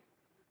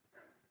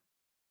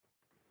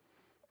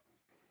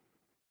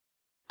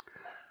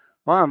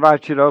Well, I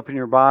invite you to open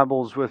your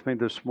Bibles with me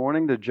this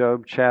morning to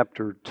Job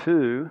chapter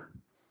 2.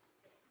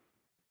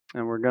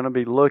 And we're going to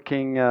be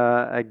looking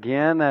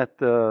again at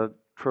the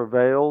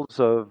travails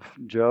of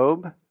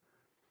Job.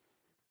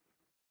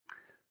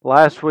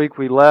 Last week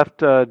we left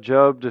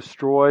Job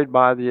destroyed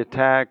by the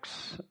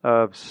attacks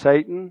of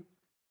Satan.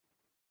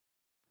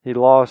 He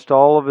lost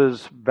all of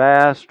his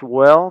vast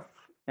wealth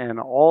and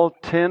all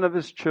 10 of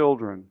his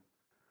children.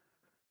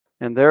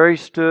 And there he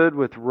stood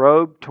with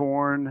robe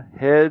torn,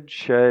 head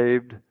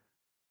shaved,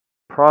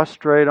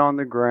 prostrate on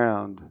the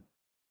ground,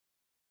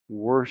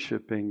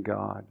 worshiping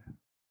God.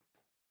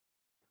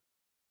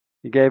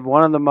 He gave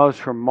one of the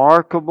most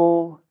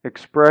remarkable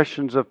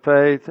expressions of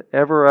faith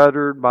ever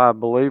uttered by a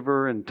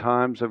believer in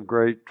times of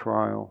great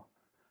trial.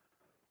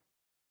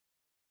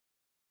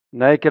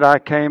 Naked I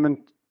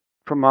came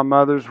from my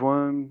mother's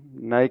womb,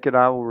 naked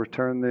I will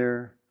return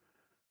there.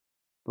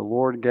 The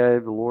Lord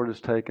gave, the Lord has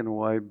taken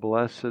away.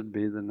 Blessed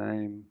be the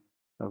name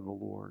of the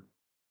Lord.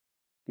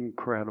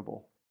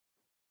 Incredible.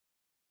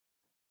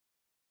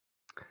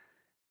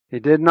 He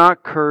did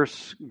not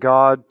curse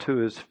God to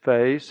his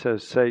face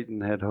as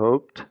Satan had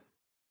hoped,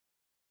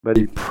 but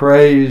he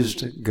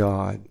praised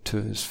God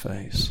to his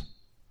face.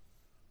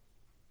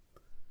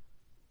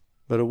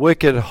 But a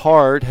wicked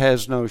heart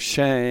has no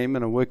shame,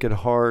 and a wicked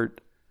heart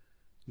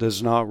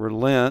does not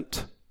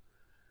relent.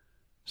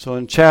 So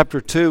in chapter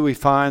 2 we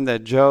find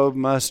that Job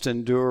must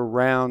endure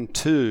round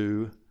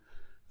 2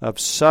 of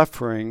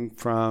suffering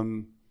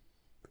from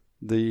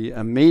the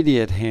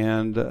immediate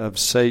hand of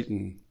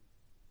Satan.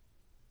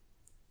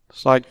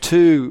 It's like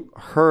 2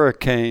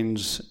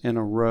 hurricanes in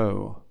a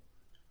row.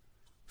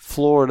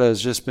 Florida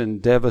has just been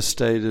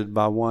devastated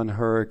by one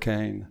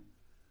hurricane.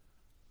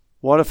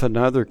 What if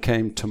another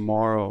came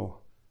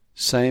tomorrow?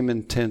 Same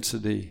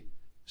intensity,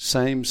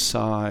 same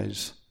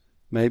size,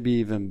 maybe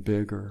even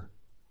bigger.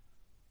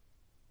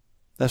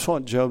 That's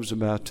what Job's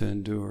about to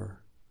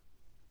endure.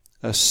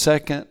 A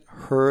second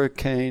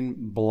hurricane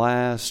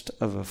blast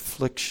of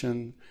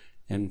affliction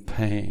and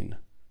pain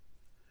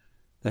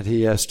that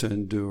he has to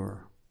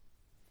endure.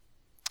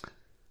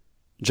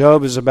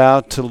 Job is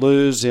about to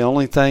lose the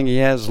only thing he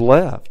has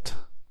left,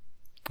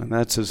 and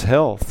that's his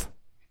health.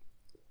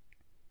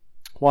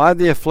 Why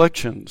the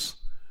afflictions?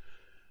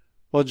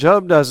 Well,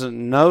 Job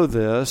doesn't know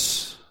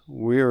this,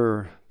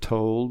 we're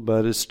told,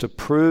 but it's to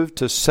prove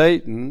to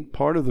Satan,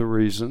 part of the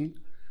reason,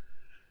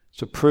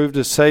 to prove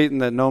to Satan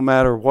that no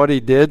matter what he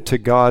did to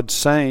God's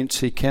saints,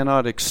 he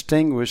cannot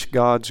extinguish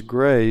God's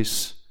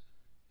grace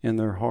in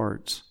their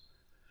hearts.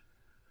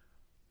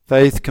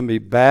 Faith can be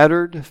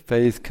battered,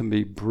 faith can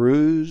be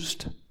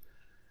bruised,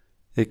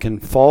 it can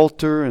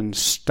falter and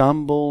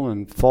stumble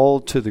and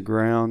fall to the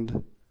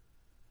ground.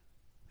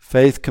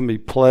 Faith can be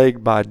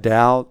plagued by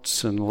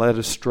doubts and led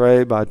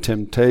astray by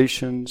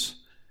temptations.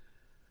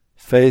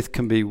 Faith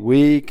can be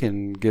weak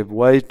and give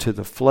way to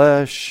the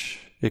flesh.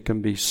 It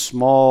can be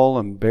small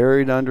and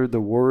buried under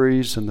the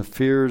worries and the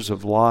fears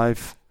of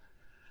life.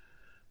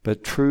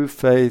 But true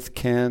faith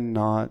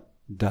cannot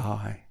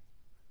die.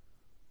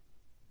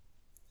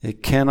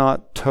 It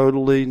cannot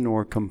totally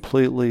nor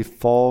completely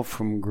fall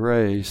from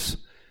grace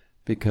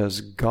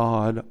because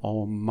God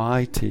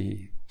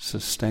Almighty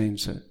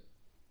sustains it.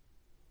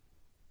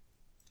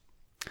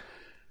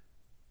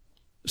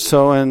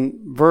 So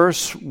in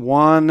verse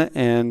 1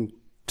 and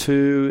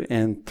 2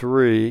 and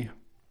 3,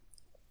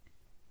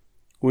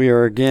 we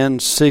are again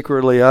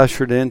secretly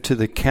ushered into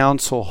the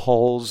council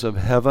halls of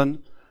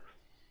heaven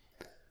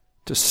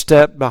to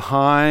step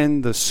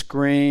behind the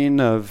screen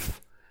of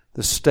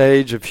the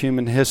stage of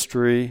human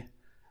history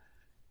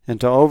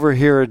and to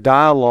overhear a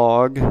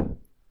dialogue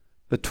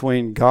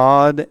between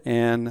God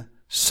and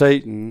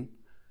Satan,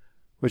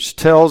 which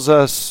tells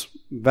us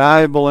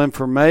valuable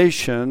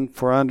information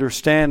for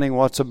understanding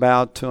what's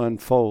about to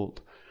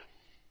unfold.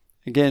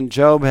 Again,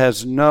 Job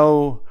has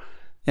no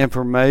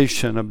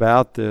information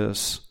about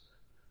this,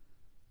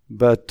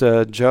 but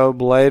Job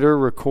later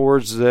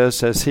records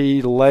this as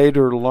he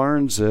later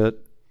learns it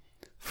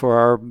for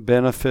our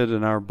benefit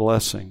and our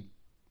blessing.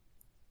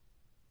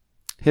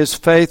 His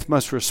faith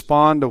must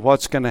respond to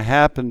what's going to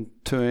happen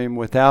to him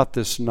without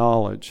this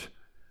knowledge,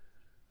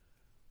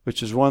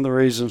 which is one of the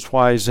reasons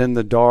why he's in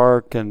the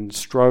dark and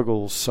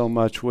struggles so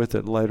much with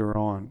it later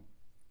on.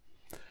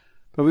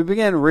 But we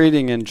begin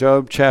reading in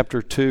Job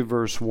chapter 2,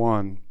 verse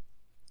 1.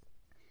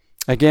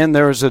 Again,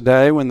 there was a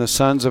day when the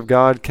sons of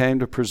God came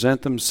to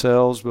present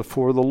themselves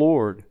before the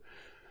Lord.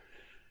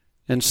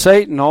 And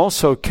Satan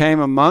also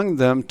came among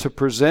them to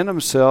present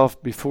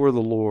himself before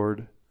the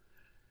Lord.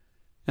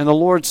 And the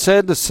Lord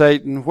said to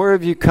Satan, "Where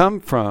have you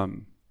come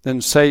from?" Then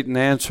Satan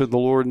answered the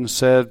Lord and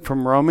said,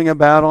 "From roaming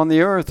about on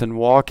the earth and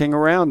walking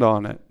around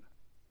on it."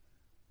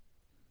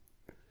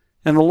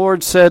 And the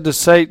Lord said to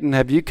Satan,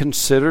 "Have you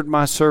considered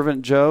my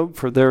servant Job?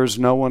 For there is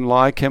no one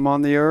like him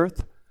on the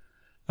earth,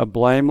 a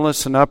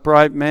blameless and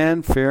upright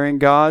man, fearing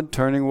God,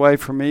 turning away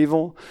from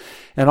evil."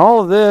 And all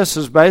of this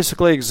is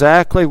basically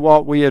exactly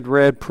what we had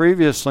read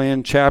previously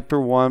in chapter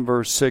 1,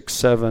 verse 6,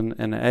 7,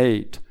 and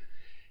 8.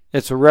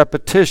 It's a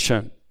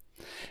repetition.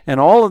 And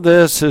all of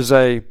this is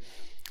a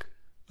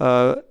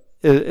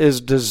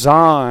is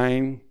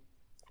designed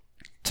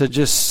to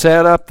just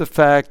set up the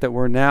fact that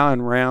we're now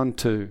in round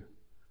 2.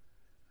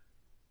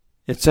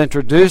 It's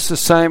introduced the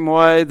same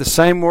way. The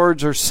same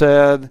words are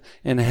said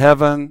in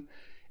heaven.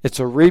 It's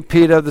a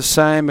repeat of the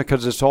same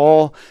because it's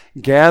all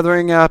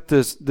gathering up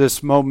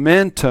this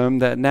momentum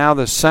that now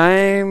the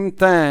same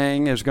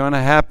thing is going to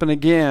happen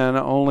again,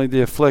 only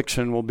the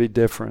affliction will be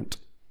different.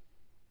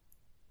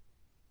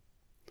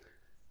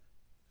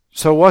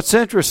 So what's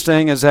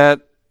interesting is that,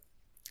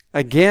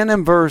 again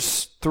in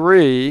verse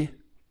 3,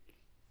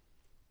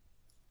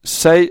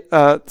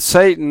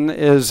 Satan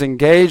is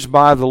engaged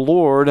by the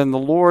Lord, and the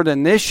Lord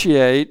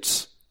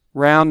initiates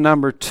round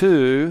number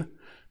 2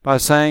 by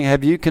saying,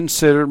 have you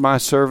considered my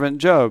servant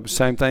Job?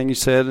 Same thing he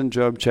said in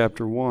Job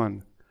chapter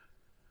 1.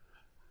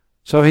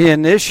 So he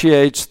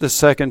initiates the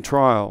second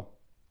trial.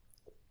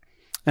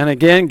 And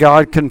again,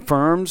 God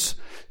confirms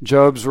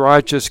Job's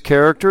righteous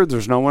character.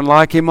 There's no one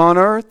like him on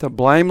earth, a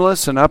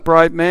blameless and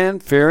upright man,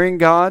 fearing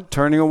God,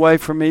 turning away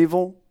from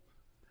evil.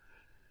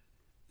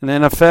 And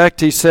in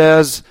effect, he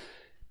says,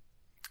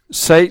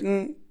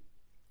 Satan,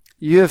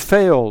 you have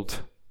failed.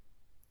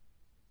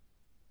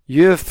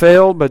 You have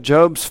failed, but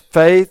Job's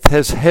faith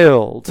has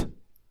held.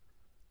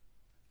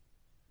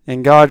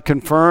 And God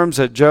confirms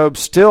that Job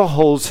still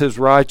holds his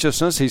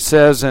righteousness. He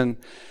says in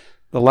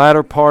the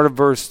latter part of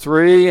verse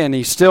 3, and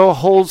he still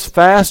holds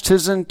fast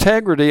his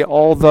integrity,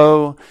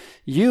 although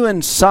you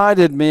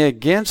incited me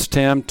against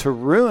him to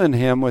ruin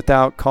him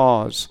without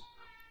cause.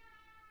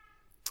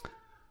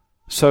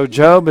 So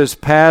Job has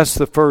passed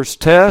the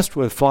first test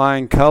with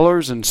flying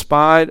colors in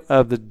spite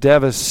of the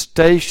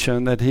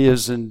devastation that he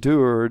has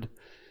endured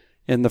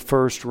in the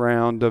first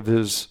round of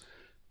his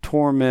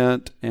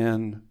torment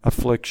and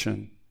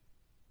affliction.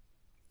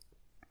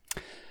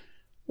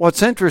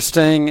 What's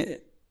interesting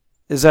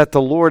is that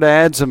the Lord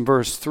adds in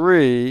verse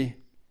 3,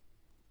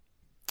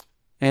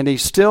 and he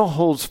still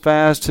holds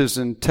fast his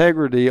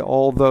integrity,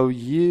 although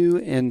you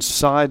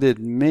incited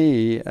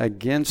me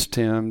against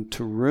him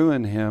to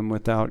ruin him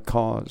without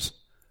cause.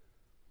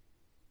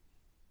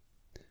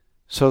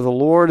 So the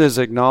Lord is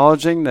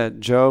acknowledging that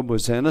Job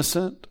was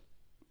innocent.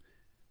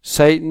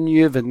 Satan,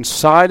 you have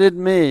incited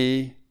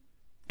me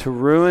to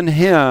ruin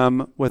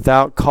him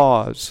without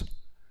cause.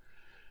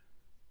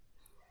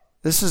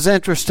 This is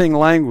interesting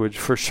language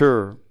for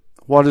sure.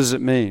 What does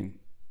it mean?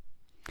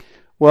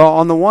 Well,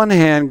 on the one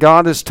hand,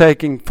 God is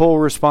taking full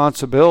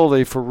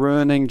responsibility for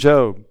ruining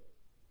Job.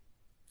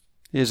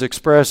 He is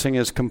expressing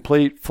his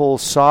complete, full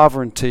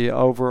sovereignty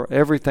over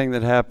everything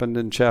that happened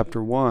in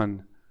chapter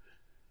 1.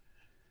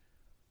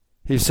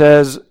 He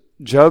says,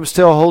 Job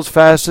still holds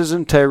fast his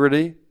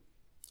integrity,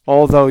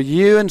 although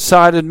you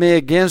incited me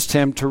against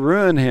him to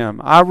ruin him.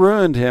 I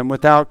ruined him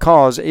without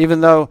cause,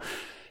 even though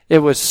it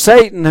was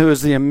Satan who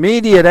is the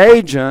immediate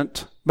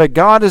agent, but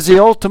God is the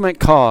ultimate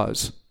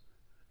cause.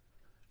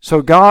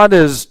 So God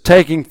is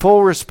taking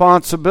full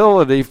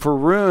responsibility for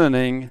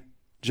ruining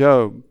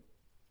Job.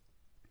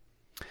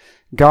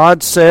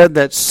 God said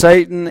that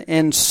Satan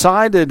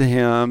incited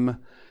him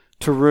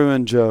to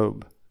ruin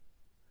Job.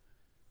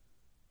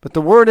 But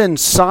the word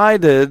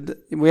incited,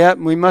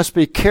 we must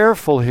be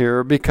careful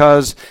here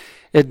because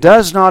it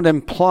does not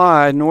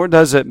imply, nor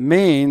does it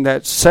mean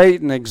that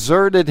Satan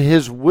exerted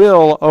his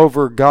will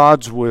over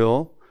God's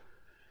will,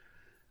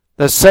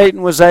 that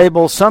Satan was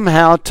able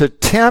somehow to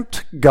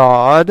tempt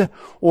God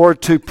or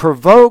to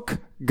provoke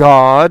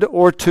God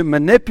or to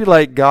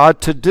manipulate God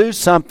to do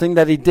something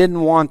that he didn't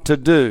want to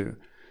do.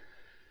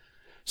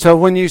 So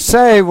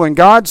when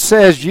God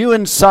says, you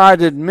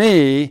incited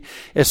me,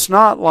 it's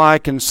not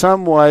like in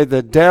some way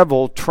the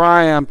devil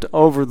triumphed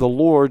over the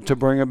Lord to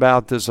bring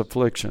about this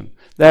affliction.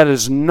 That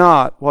is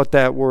not what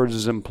that word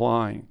is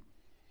implying.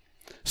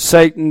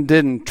 Satan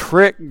didn't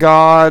trick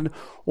God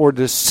or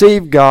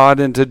deceive God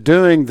into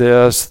doing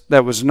this.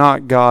 That was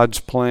not God's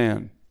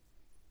plan.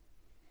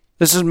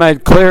 This is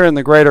made clear in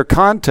the greater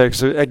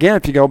context. Again,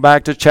 if you go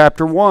back to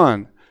chapter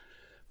 1,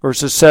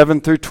 verses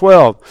 7 through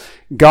 12.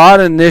 God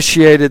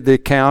initiated the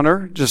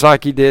encounter, just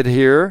like he did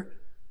here.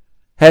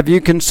 Have you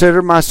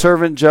considered my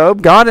servant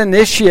Job? God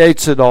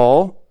initiates it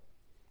all.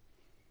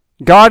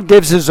 God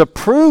gives his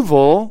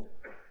approval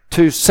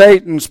to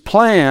Satan's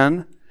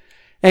plan,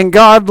 and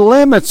God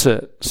limits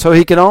it so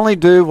he can only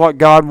do what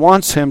God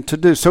wants him to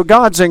do. So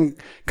God's in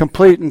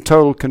complete and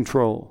total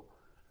control.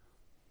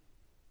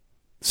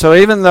 So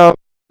even though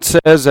it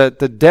says that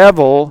the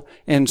devil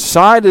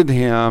incited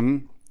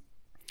him,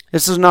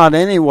 this is not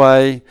any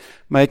way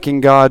making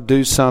God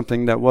do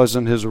something that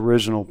wasn't his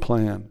original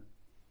plan.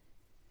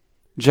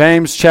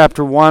 James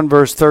chapter 1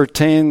 verse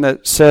 13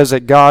 that says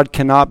that God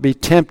cannot be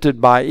tempted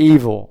by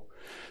evil.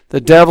 The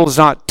devil is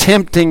not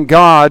tempting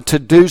God to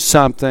do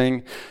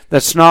something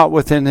that's not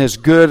within his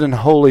good and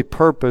holy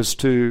purpose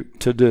to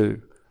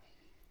do.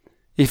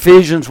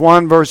 Ephesians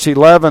 1 verse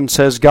 11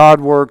 says God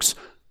works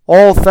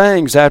all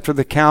things after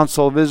the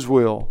counsel of his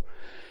will.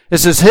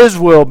 This is his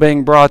will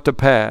being brought to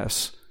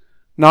pass,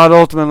 not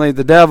ultimately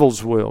the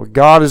devil's will.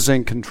 God is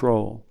in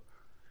control.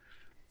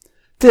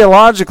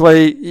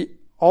 Theologically,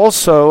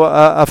 also,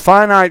 a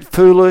finite,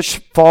 foolish,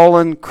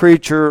 fallen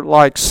creature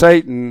like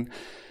Satan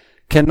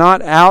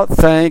cannot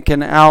outthink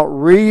and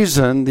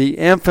outreason the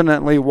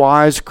infinitely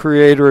wise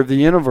creator of the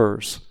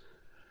universe,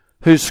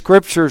 whose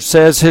scripture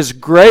says his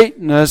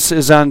greatness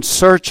is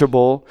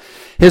unsearchable,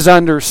 his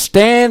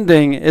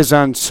understanding is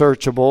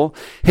unsearchable,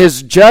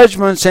 his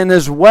judgments and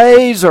his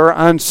ways are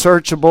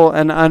unsearchable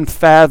and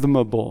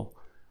unfathomable.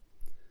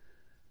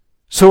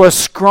 So a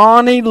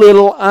scrawny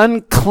little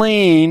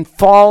unclean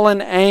fallen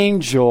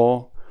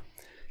angel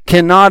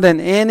cannot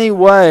in any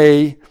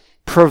way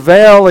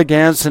prevail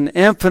against an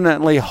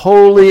infinitely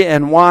holy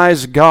and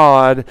wise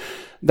God.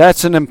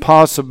 That's an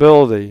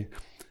impossibility.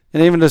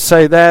 And even to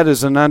say that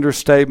is an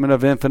understatement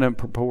of infinite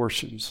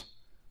proportions.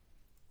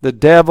 The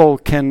devil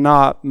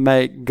cannot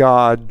make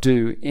God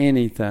do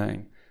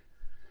anything.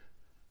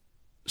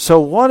 So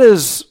what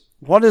is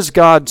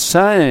God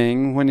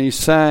saying when he's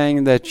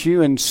saying that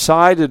you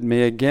incited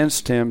me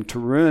against him to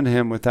ruin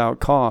him without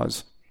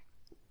cause?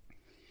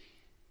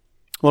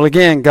 Well,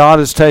 again, God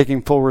is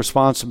taking full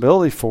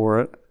responsibility for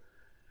it.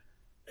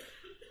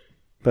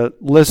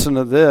 But listen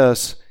to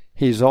this.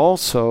 He's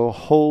also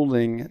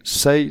holding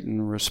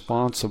Satan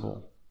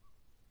responsible.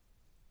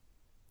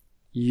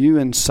 You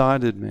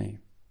incited me.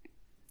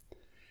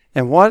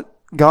 And what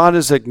God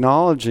is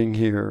acknowledging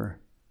here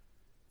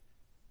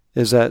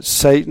is that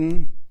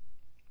Satan,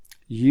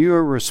 you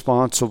are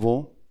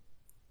responsible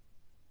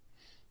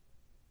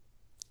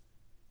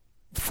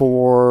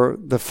for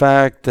the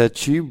fact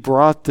that you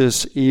brought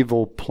this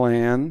evil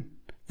plan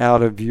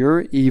out of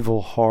your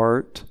evil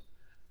heart,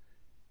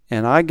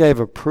 and I gave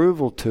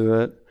approval to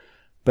it,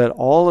 but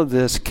all of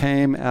this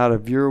came out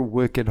of your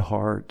wicked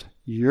heart.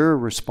 You're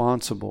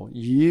responsible.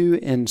 You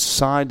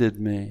incited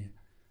me.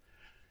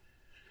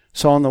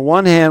 So on the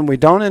one hand, we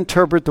don't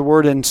interpret the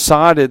word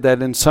incited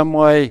that in some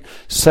way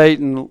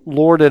Satan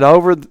lorded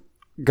over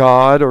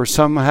God or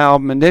somehow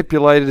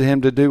manipulated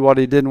him to do what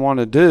he didn't want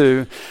to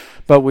do,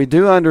 but we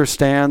do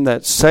understand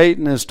that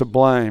Satan is to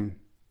blame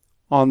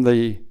on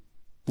the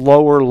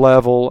lower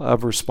level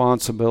of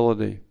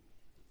responsibility.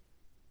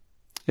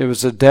 It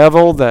was the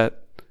devil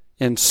that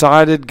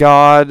incited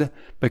God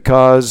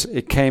because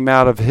it came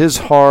out of his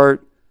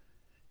heart.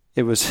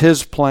 It was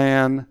his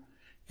plan.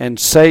 And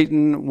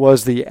Satan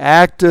was the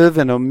active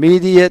and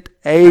immediate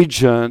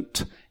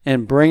agent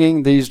in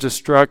bringing these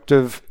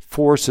destructive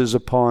forces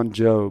upon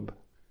Job.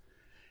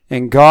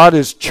 And God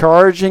is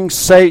charging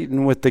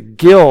Satan with the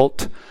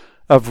guilt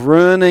of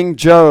ruining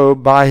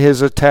Job by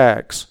his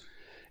attacks.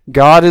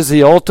 God is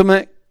the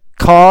ultimate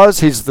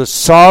cause. He's the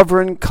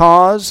sovereign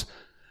cause.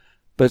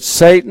 But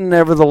Satan,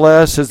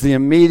 nevertheless, is the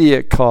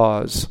immediate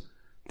cause,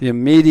 the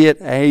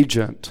immediate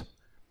agent.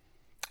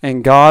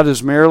 And God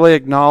is merely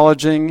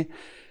acknowledging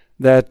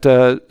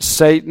that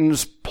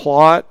Satan's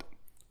plot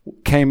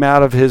came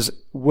out of his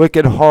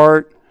wicked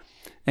heart,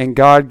 and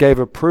God gave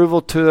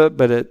approval to it,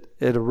 but it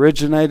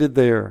originated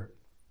there.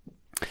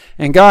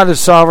 And God is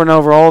sovereign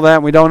over all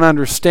that. We don't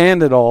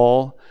understand it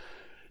all,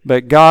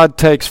 but God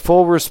takes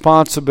full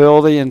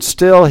responsibility, and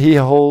still he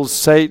holds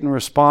Satan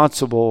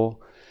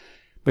responsible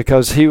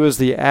because he was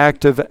the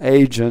active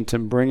agent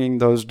in bringing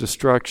those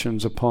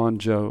destructions upon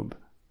Job.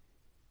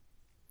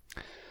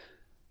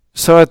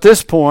 So at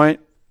this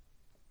point,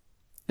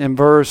 in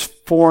verse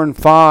 4 and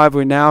 5,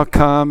 we now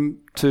come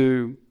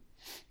to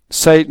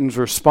Satan's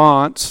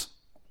response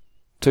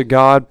to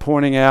God,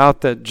 pointing out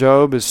that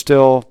Job is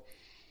still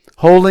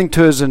holding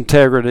to his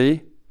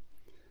integrity,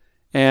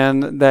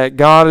 and that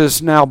God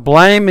is now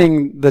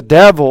blaming the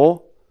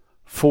devil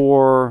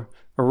for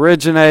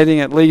originating,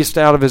 at least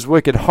out of his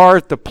wicked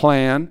heart, the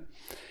plan.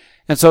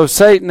 And so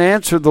Satan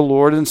answered the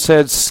Lord and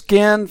said,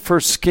 "Skin for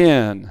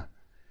skin.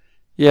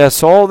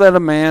 Yes, all that a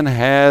man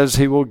has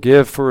he will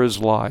give for his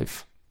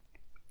life."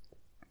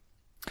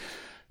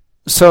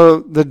 So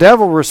the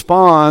devil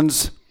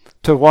responds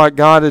to what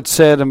God had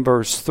said in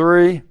verse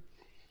 3,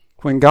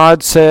 when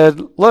God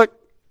said, "Look,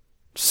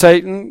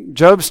 Satan,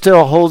 Job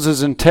still holds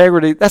his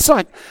integrity." That's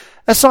like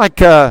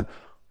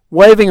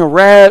waving a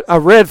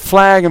red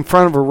flag in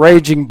front of a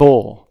raging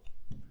bull.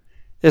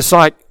 It's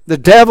like the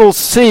devil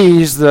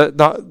sees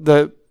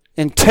the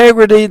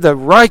integrity, the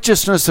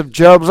righteousness of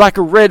Job like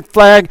a red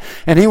flag,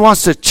 and he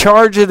wants to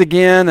charge it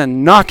again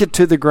and knock it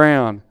to the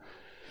ground.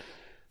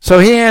 So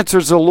he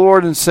answers the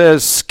Lord and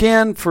says,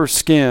 "Skin for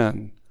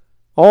skin.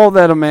 All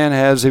that a man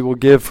has, he will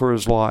give for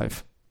his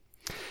life."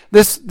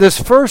 This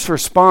first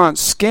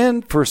response,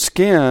 skin for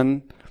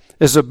skin,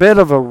 is a bit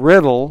of a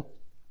riddle.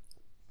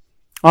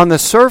 On the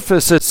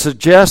surface, it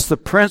suggests the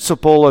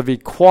principle of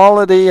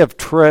equality of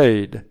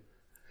trade.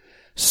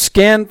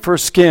 Skin for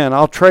skin.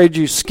 I'll trade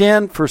you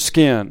skin for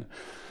skin.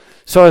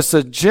 So it's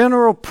the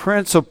general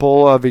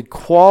principle of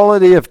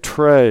equality of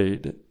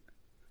trade.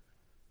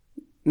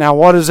 Now,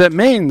 what does it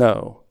mean,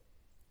 though?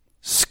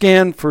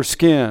 Skin for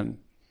skin.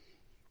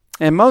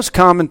 And most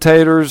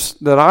commentators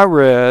that I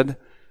read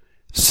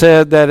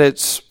said that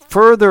it's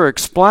further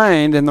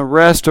explained in the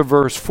rest of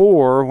verse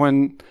 4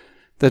 when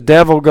the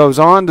devil goes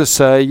on to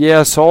say,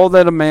 "Yes, all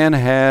that a man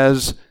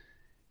has,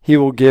 he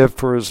will give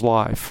for his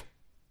life."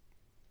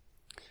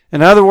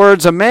 In other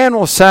words, a man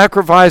will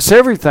sacrifice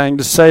everything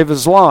to save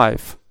his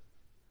life.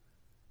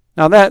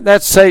 Now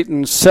that's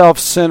Satan's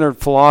self-centered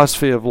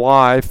philosophy of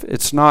life.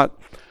 It's not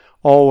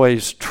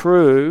always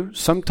true.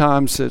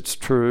 Sometimes it's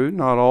true,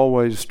 not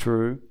always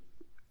true.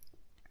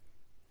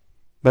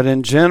 But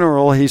in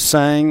general, he's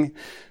saying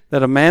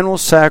that a man will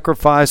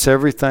sacrifice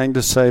everything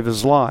to save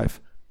his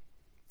life.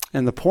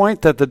 And the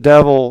point that the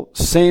devil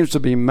seems to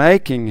be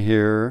making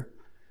here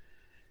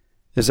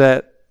is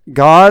that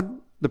God,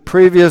 the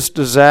previous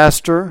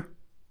disaster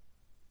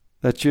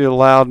that you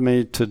allowed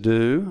me to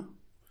do,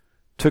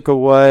 took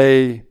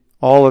away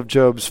all of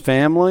Job's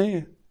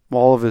family,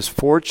 all of his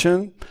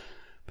fortune.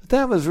 But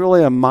that was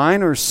really a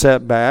minor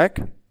setback,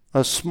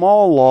 a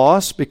small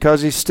loss,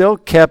 because he still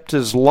kept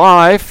his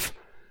life,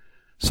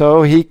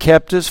 so he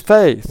kept his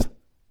faith.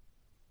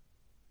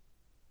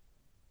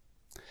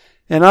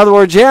 In other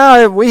words,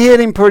 yeah, we hit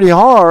him pretty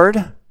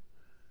hard,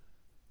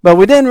 but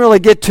we didn't really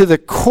get to the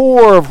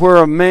core of where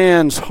a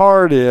man's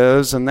heart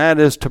is, and that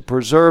is to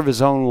preserve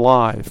his own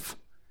life.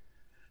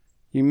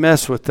 You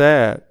mess with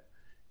that,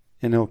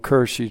 and he'll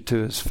curse you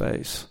to his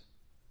face.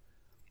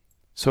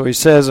 So he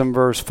says in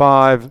verse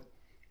 5,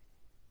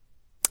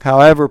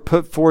 however,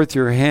 put forth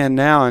your hand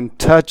now and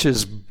touch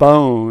his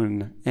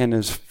bone and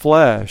his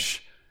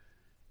flesh,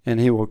 and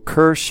he will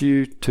curse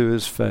you to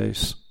his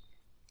face.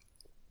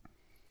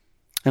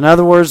 In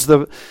other words,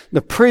 the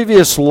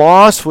previous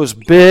loss was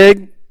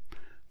big,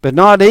 but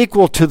not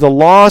equal to the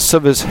loss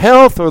of his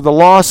health or the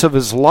loss of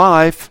his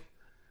life,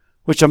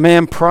 which a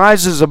man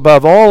prizes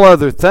above all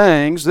other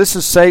things. This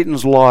is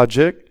Satan's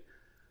logic.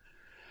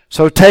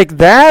 So take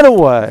that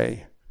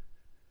away,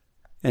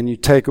 and you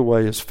take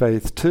away his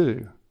faith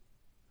too.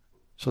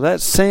 So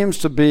that seems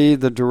to be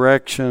the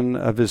direction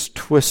of his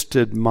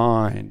twisted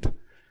mind.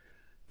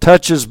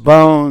 Touch his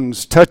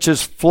bones, touch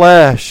his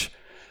flesh,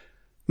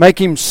 make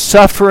him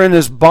suffer in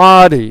his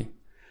body,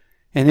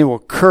 and he will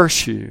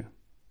curse you.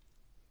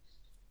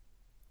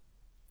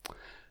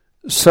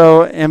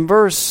 So in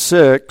verse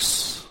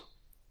 6,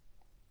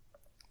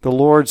 the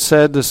Lord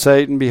said to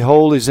Satan,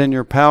 behold, he's in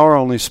your power,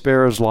 only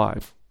spare his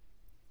life.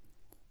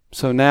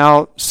 So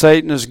now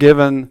Satan is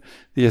given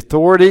the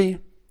authority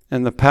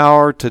and the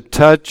power to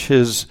touch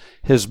his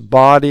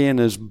body and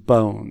his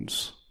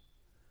bones.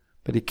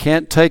 But he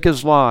can't take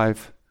his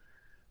life,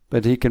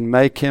 but he can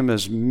make him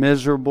as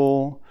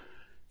miserable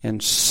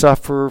and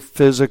suffer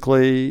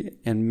physically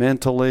and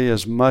mentally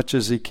as much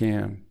as he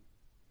can.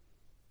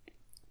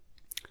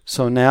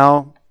 So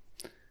now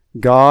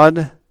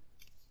God,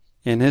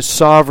 in his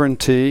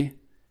sovereignty,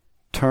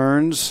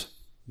 turns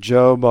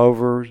Job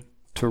over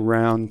to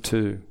round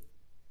 2.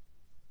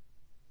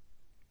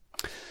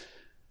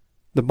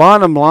 The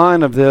bottom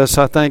line of this,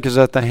 I think, is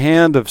that the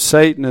hand of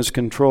Satan is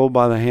controlled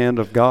by the hand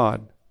of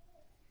God.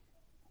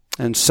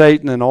 And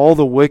Satan and all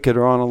the wicked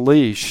are on a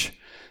leash.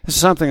 This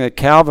is something that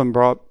Calvin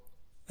brought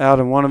out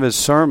in one of his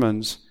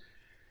sermons.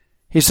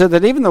 He said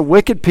that even the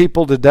wicked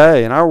people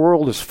today, and our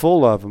world is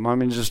full of them, I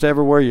mean, just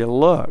everywhere you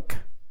look.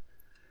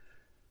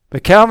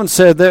 But Calvin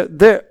said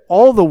that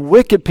all the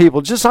wicked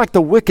people, just like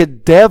the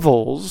wicked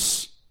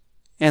devils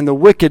and the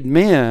wicked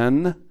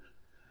men,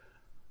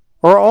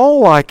 are all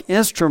like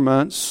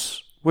instruments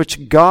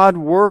which God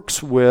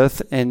works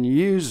with and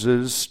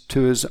uses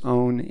to his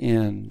own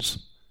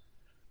ends.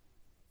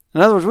 In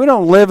other words, we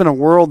don't live in a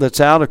world that's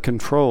out of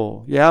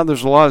control. Yeah,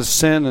 there's a lot of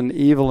sin and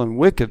evil and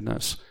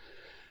wickedness.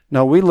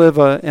 No, we live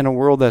in a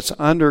world that's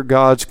under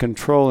God's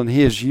control, and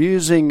he is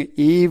using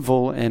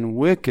evil and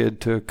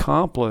wicked to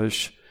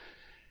accomplish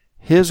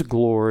his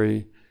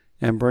glory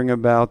and bring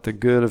about the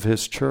good of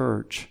his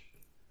church.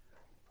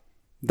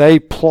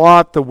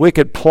 The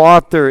wicked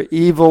plot their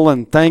evil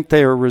and think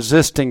they are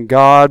resisting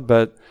God,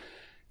 but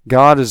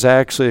God is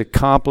actually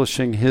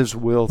accomplishing his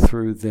will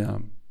through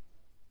them.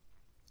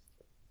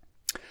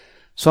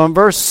 So in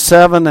verse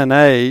 7 and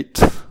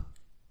 8,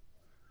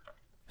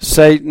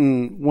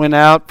 Satan went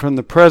out from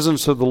the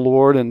presence of the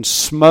Lord and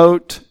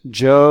smote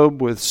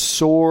Job with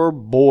sore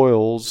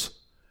boils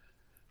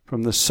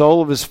from the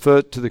sole of his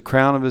foot to the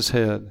crown of his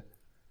head.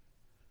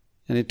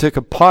 And he took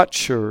a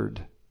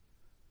potsherd,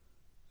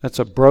 that's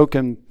a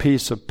broken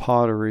piece of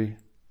pottery,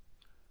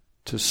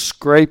 to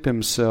scrape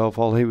himself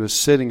while he was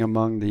sitting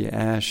among the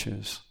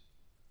ashes.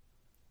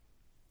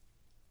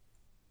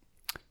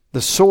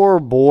 The sore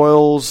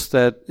boils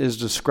that is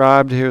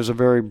described here is a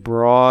very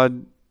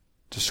broad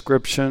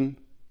description.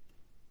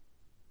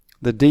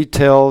 The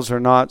details are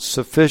not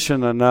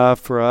sufficient enough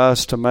for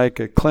us to make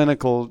a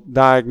clinical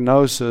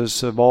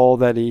diagnosis of all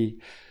that he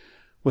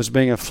was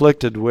being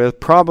afflicted with.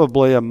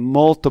 Probably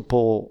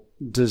multiple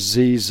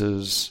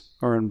diseases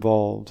are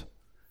involved.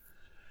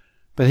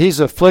 But he's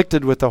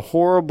afflicted with a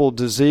horrible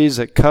disease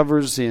that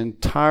covers the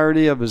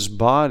entirety of his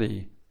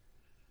body,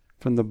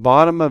 from the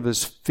bottom of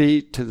his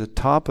feet to the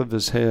top of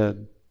his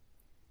head.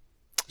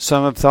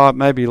 Some have thought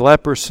maybe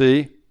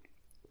leprosy,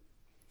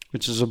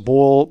 which is a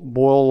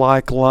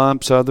boil-like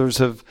lumps. Others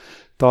have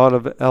thought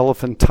of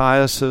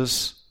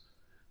elephantiasis.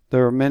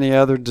 There are many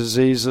other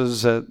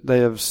diseases that they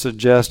have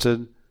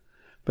suggested,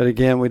 but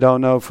again, we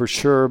don't know for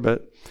sure.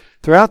 But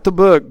throughout the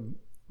book,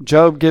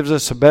 Job gives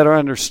us a better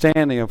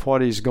understanding of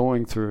what he's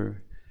going through.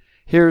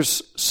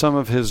 Here's some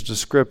of his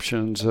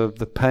descriptions of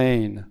the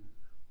pain.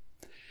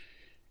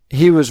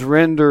 He was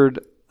rendered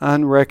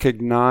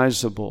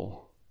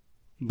unrecognizable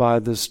by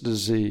this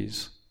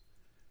disease.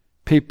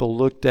 People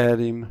looked at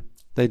him,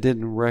 they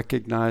didn't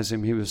recognize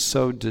him. He was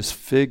so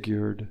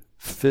disfigured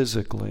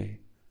physically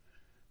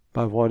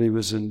by what he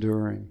was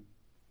enduring.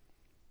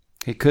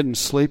 He couldn't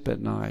sleep at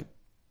night.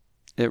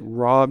 It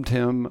robbed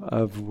him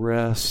of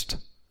rest.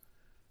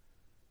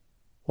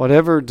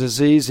 Whatever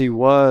disease he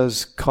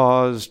was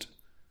caused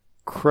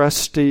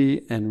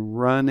crusty and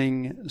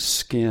running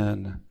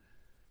skin.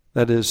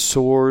 That is,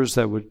 sores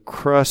that would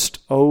crust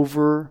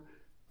over,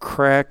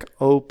 crack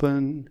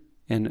open,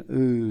 and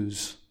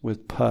ooze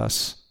with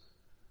pus.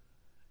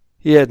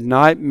 He had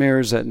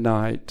nightmares at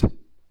night.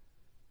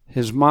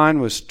 His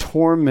mind was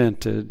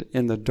tormented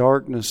in the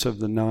darkness of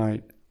the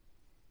night.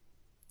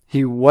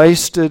 He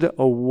wasted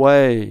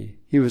away.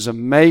 He was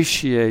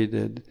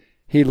emaciated.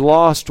 He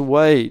lost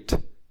weight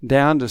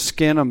down to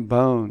skin and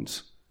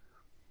bones.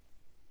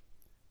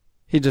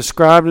 He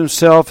described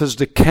himself as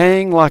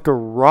decaying like a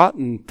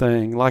rotten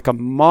thing, like a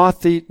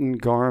moth-eaten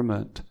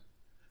garment.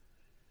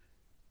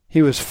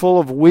 He was full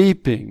of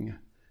weeping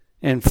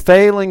and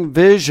failing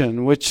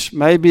vision, which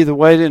may be the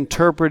way to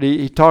interpret it.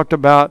 He talked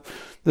about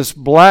this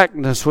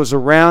blackness was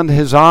around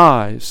his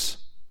eyes.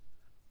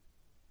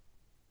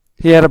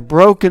 He had a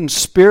broken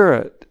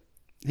spirit.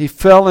 He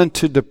fell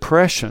into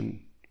depression.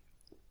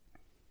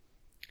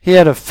 He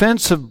had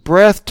offensive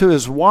breath to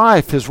his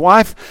wife. His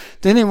wife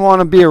didn't even want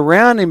to be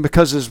around him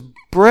because his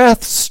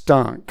breath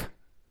stunk.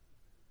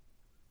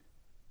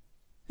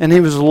 And he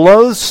was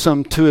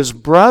loathsome to his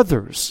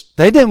brothers.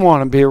 They didn't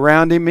want to be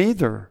around him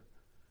either.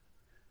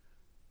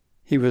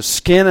 He was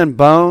skin and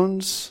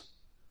bones.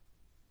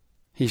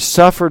 He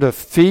suffered a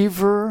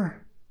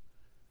fever,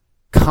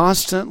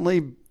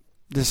 constantly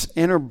this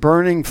inner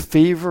burning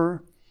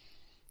fever.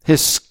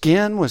 His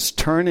skin was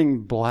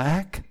turning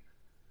black.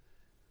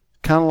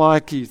 Kind of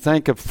like you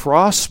think of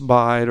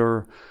frostbite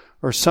or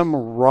some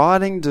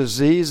rotting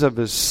disease of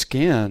his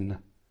skin.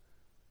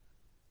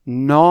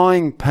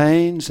 Gnawing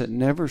pains that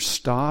never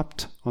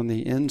stopped on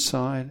the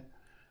inside.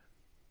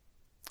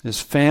 His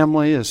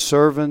family, his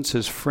servants,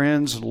 his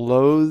friends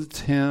loathed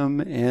him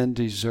and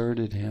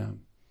deserted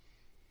him.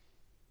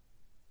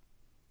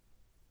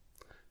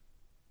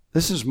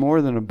 This is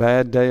more than a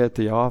bad day at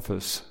the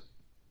office.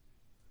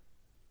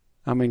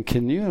 I mean,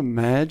 can you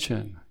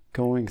imagine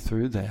going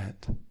through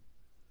that?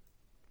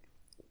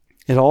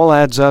 It all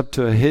adds up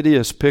to a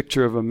hideous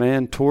picture of a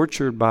man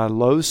tortured by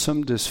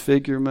loathsome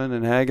disfigurement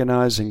and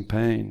agonizing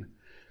pain.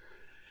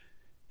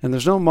 And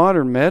there's no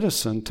modern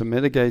medicine to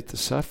mitigate the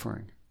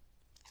suffering.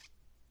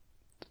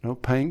 No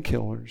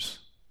painkillers.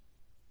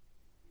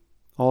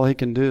 All he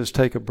can do is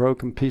take a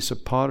broken piece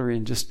of pottery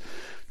and just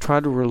try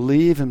to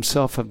relieve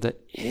himself of the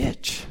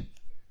itch.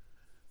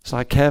 It's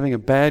like having a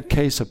bad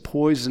case of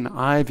poison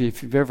ivy.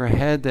 If you've ever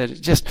had that,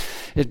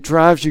 it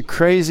drives you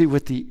crazy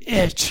with the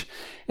itch.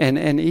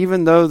 And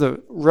even though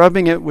the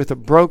rubbing it with a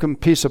broken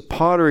piece of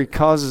pottery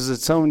causes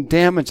its own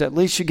damage, at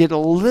least you get a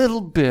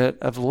little bit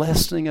of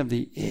lessening of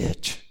the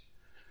itch.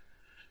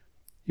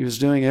 He was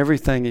doing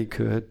everything he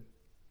could.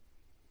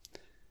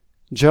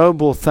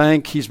 Job will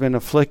think he's been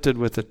afflicted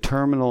with a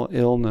terminal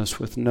illness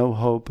with no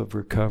hope of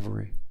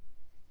recovery.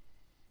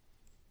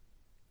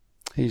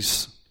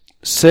 He's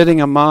sitting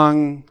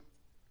among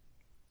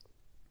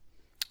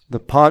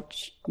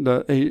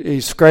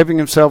he's scraping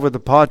himself with the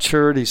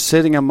potsherd. He's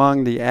sitting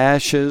among the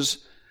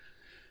ashes,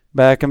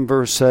 back in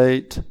verse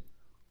 8.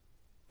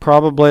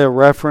 Probably a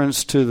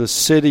reference to the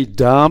city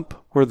dump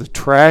where the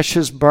trash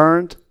is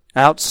burned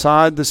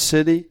outside the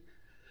city,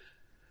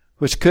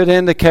 which could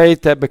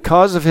indicate that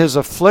because of his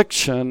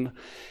affliction,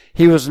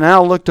 he was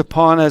now looked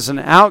upon as an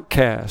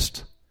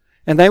outcast,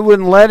 and they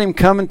wouldn't let him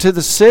come into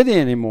the city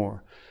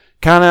anymore.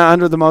 Kind of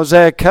under the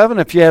Mosaic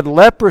covenant, if you had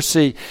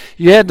leprosy,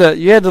 you had to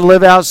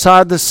live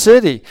outside the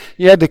city.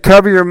 You had to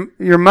cover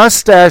your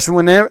mustache.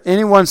 When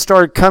anyone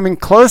started coming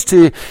close to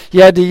you,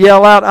 you had to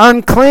yell out,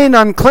 "Unclean,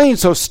 unclean,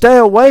 so stay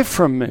away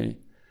from me."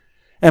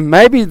 And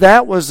maybe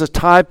that was the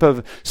type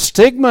of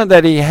stigma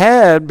that he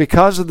had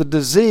because of the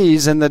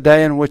disease in the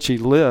day in which he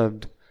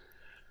lived.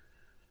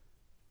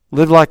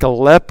 Lived like a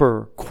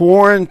leper,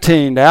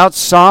 quarantined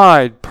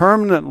outside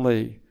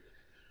permanently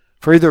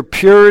for either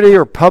purity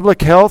or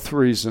public health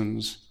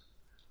reasons.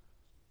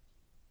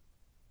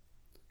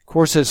 Of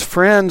course, his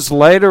friends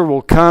later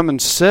will come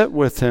and sit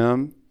with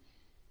him.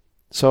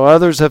 So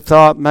others have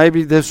thought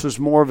maybe this was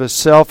more of a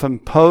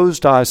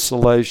self-imposed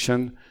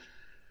isolation,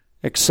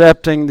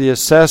 accepting the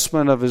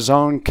assessment of his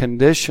own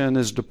condition,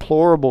 his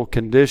deplorable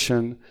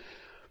condition,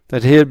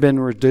 that he had been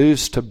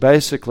reduced to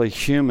basically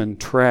human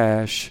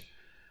trash.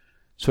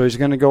 So he's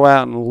going to go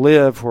out and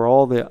live where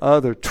all the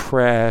other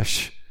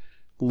trash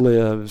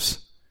lives,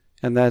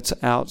 and that's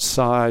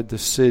outside the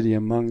city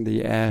among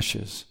the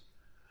ashes.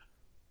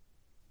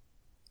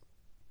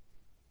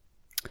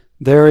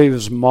 There he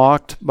was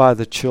mocked by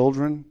the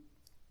children,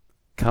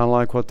 kind of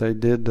like what they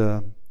did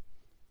to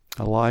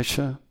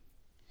Elisha.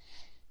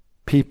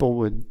 people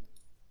would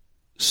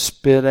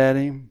spit at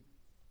him.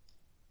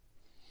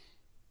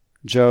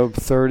 Job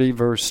 30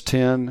 verse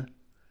 10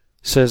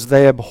 says,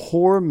 "They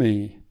abhor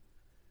me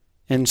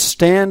and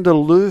stand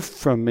aloof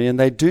from me, and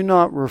they do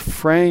not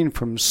refrain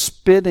from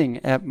spitting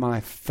at my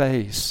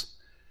face."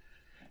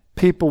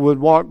 People would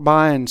walk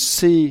by and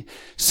see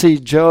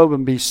Job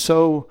and be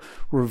so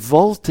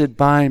revolted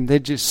by him,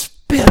 they'd just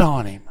spit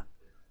on him.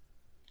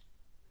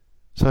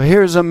 So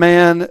here's a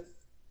man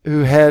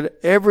who had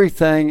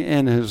everything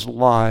in his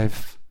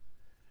life.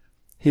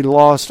 He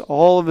lost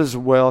all of his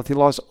wealth. He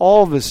lost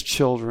all of his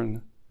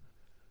children.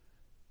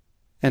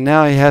 And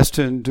now he has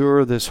to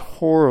endure this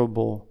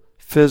horrible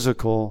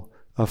physical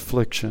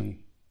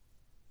affliction.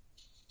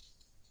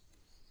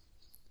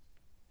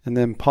 And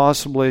then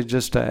possibly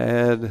just to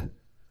add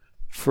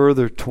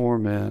further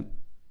torment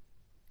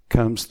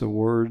comes the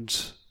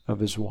words of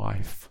his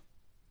wife.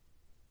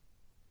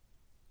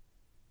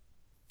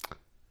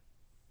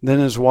 Then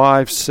his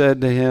wife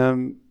said to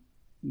him,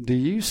 "Do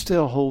you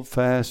still hold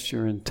fast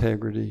your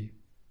integrity?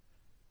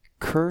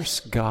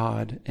 Curse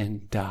God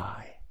and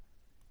die."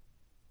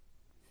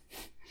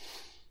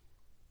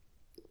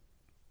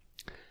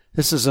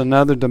 This is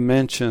another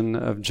dimension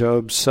of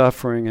Job's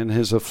suffering and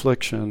his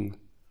affliction.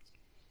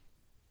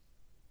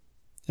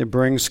 It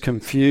brings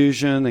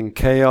confusion and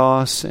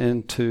chaos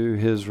into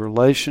his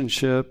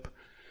relationship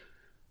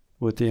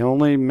with the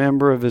only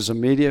member of his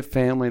immediate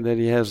family that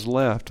he has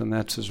left, and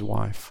that's his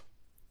wife.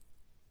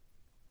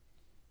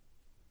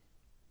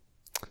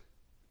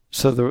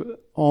 So the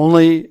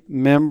only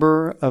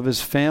member of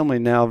his family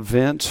now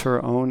vents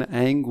her own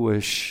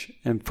anguish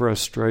and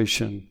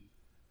frustration.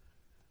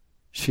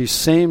 She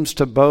seems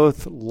to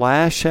both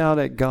lash out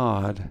at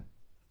God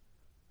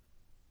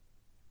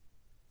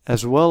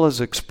as well as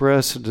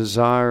express a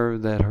desire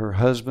that her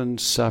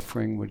husband's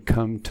suffering would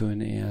come to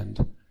an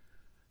end.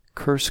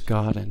 Curse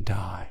God and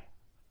die.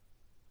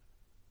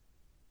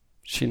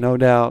 She no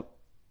doubt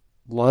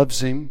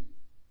loves him.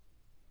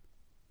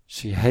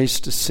 She hates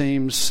to see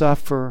him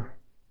suffer,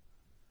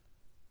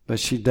 but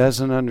she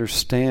doesn't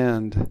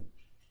understand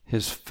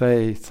his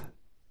faith.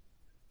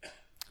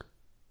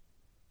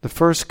 The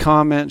first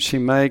comment she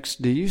makes,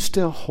 "Do you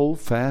still hold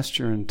fast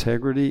your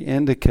integrity?"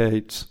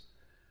 indicates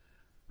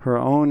her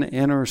own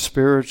inner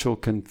spiritual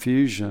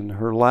confusion,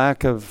 her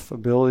lack of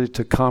ability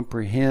to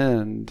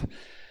comprehend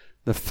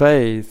the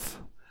faith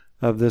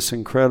of this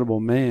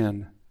incredible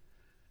man.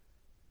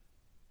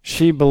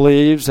 She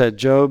believes that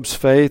Job's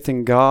faith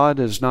in God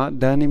has not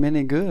done him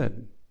any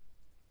good.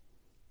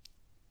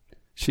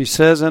 She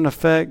says, in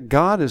effect,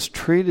 God has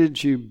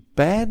treated you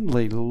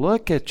badly.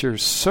 Look at your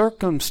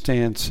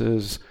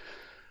circumstances.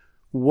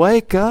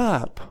 Wake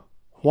up.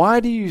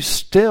 Why do you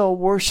still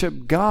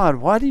worship God?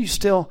 Why do you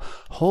still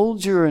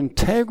hold your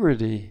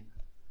integrity?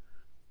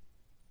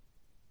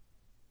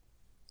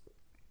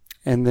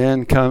 And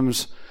then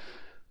comes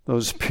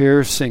those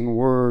piercing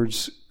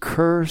words,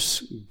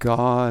 curse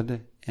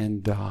God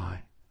and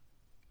die.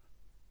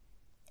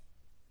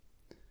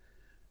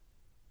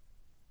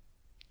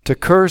 To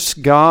curse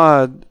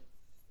God,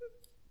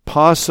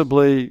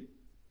 possibly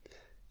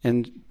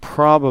and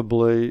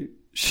probably,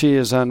 she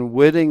is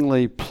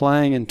unwittingly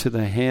playing into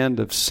the hand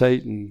of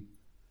Satan.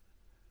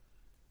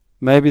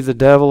 Maybe the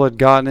devil had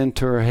gotten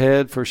into her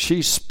head, for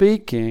she's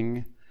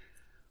speaking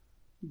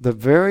the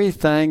very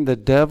thing the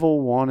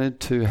devil wanted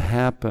to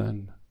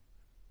happen,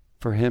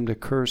 for him to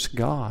curse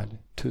God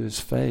to his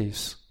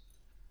face.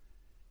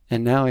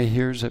 And now he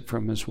hears it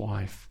from his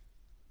wife.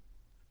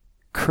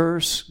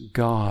 Curse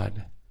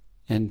God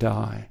and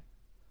die.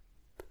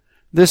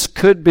 This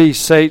could be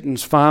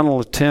Satan's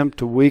final attempt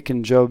to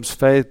weaken Job's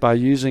faith by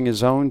using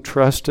his own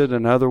trusted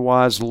and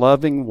otherwise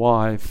loving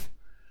wife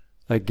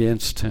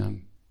against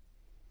him.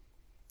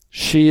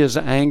 She is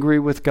angry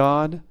with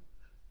God,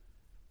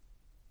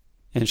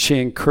 and she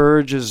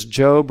encourages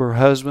Job, her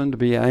husband, to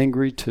be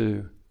angry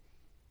too.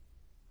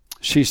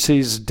 She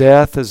sees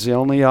death as the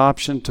only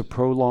option to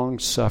prolong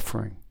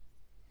suffering.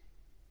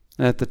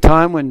 And at the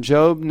time when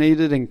Job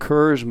needed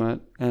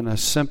encouragement and a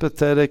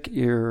sympathetic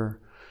ear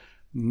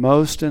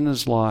most in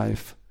his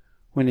life,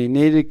 when he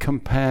needed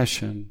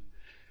compassion,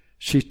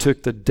 she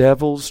took the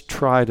devil's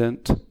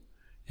trident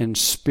and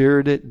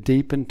speared it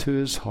deep into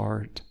his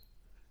heart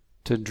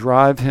to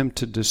drive him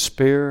to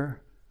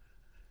despair,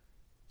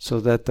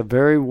 so that the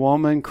very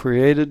woman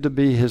created to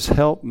be his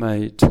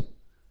helpmate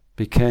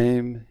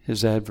became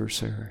his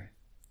adversary.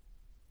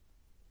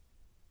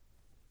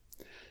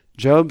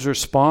 Job's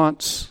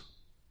response,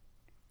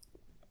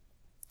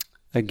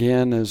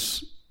 again,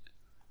 is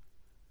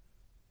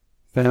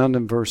found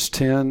in verse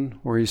 10,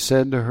 where he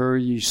said to her,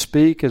 "You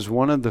speak as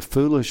one of the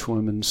foolish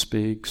women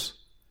speaks.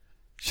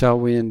 Shall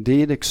we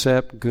indeed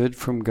accept good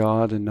from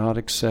God and not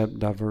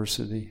accept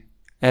adversity?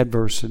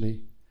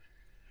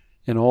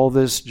 In all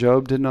this,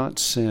 Job did not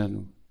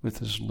sin with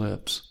his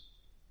lips."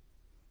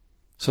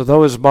 So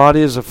though his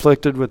body is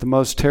afflicted with the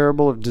most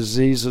terrible of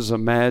diseases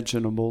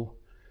imaginable,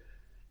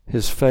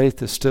 his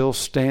faith is still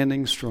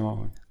standing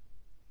strong.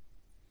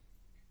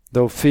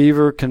 Though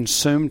fever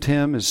consumed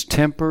him, his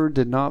temper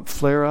did not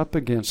flare up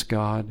against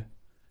God.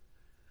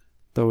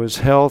 Though his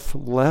health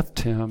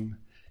left him,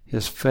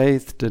 his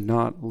faith did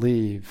not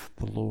leave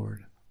the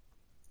Lord.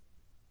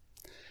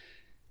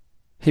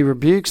 He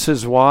rebukes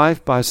his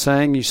wife by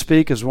saying, "You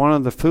speak as one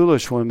of the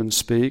foolish women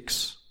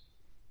speaks."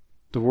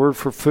 The word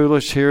for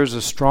foolish here is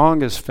the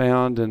strongest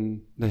found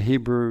in the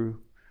Hebrew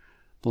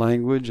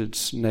language.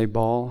 It's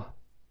Nabal.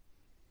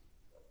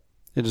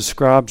 It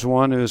describes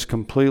one who has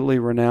completely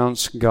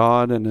renounced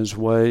God and his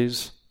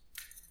ways.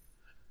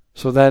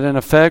 So that in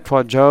effect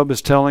what Job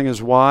is telling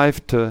his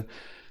wife to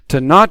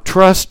not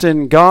trust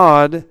in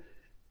God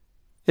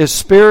is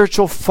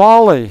spiritual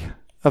folly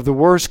of the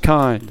worst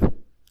kind.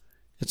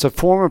 It's a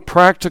form of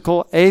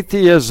practical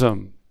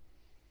atheism,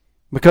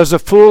 because the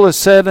fool has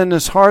said in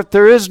his heart,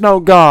 "There is no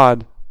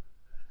God."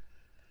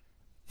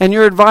 And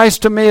your advice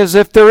to me is,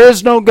 if there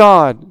is no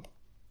God,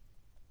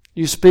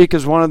 you speak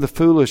as one of the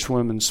foolish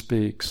women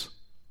speaks.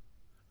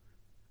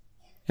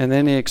 And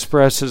then he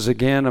expresses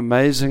again,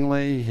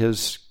 amazingly,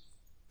 his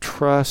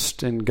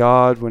trust in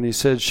God when he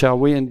said, "Shall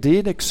we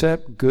indeed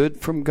accept good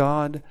from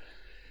God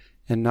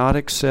and not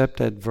accept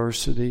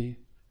adversity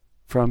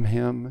from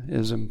him?"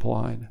 is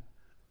implied.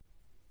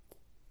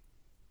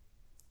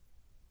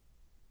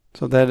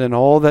 So that in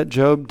all that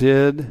Job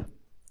did,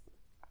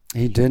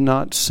 he did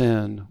not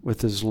sin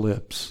with his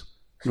lips,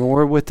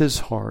 nor with his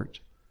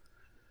heart.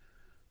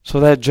 So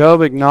that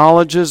Job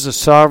acknowledges the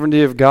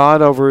sovereignty of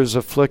God over his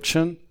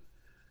affliction,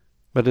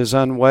 but his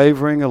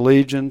unwavering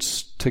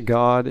allegiance to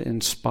God in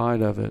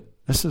spite of it.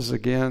 This is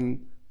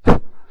again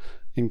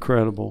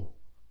incredible.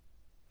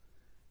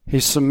 He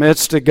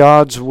submits to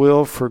God's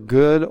will for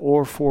good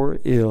or for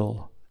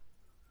ill.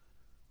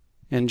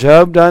 And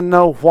Job doesn't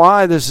know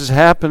why this is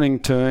happening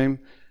to him,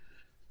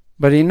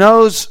 but he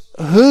knows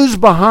who's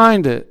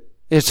behind it.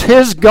 It's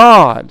his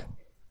God.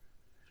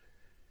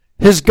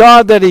 His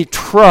God that he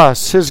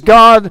trusts. His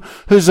God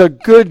who's a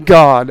good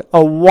God,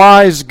 a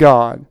wise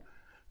God,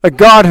 a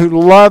God who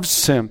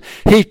loves him.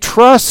 He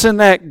trusts in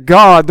that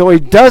God, though he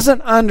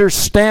doesn't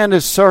understand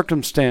his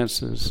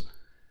circumstances.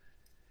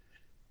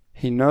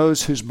 He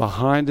knows who's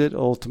behind it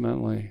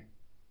ultimately.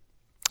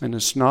 And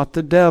it's not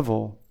the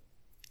devil,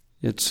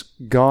 it's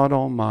God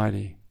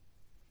Almighty.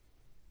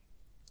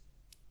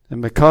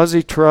 And because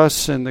he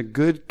trusts in the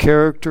good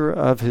character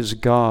of his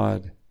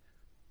God,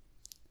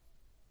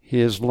 he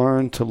has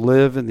learned to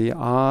live in the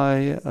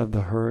eye of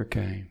the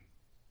hurricane.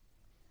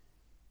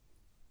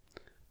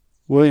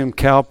 William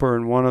Cowper,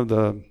 in one of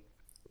the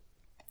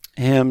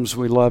hymns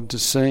we love to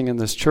sing in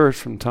this church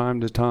from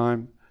time to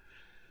time,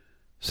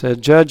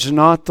 said, "Judge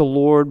not the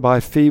Lord by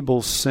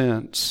feeble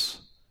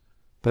sense,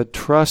 but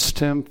trust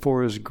him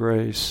for his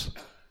grace.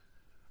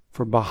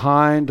 For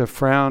behind a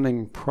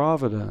frowning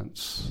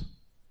providence,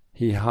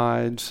 he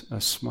hides a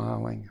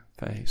smiling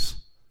face."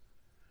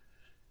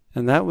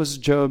 And that was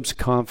Job's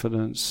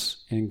confidence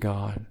in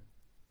God.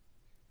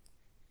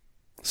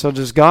 So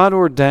does God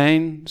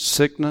ordain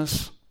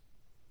sickness,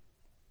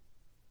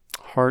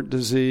 heart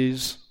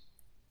disease,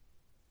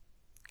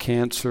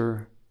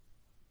 cancer,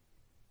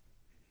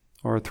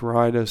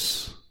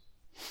 arthritis,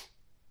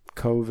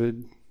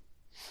 COVID?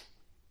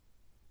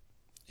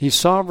 He's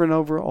sovereign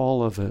over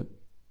all of it.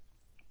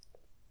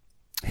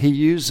 He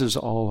uses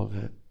all of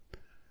it.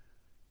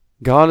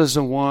 God is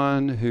the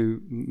one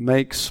who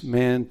makes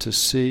man to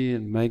see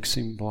and makes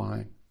him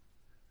blind,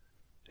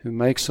 who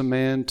makes a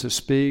man to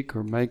speak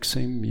or makes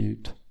him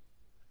mute.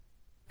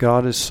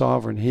 God is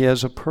sovereign. He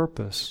has a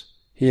purpose.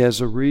 He has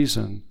a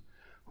reason,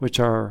 which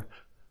our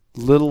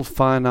little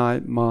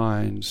finite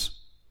minds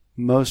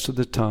most of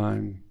the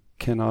time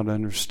cannot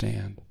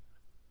understand.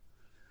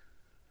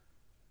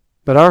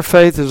 But our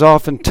faith is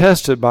often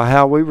tested by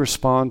how we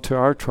respond to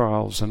our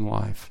trials in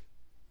life.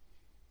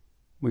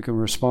 We can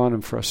respond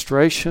in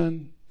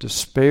frustration,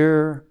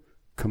 despair,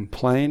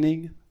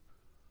 complaining,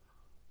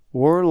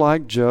 or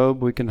like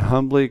Job, we can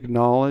humbly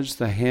acknowledge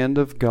the hand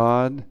of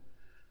God,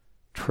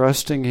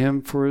 trusting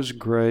him for his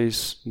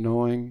grace,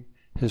 knowing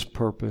his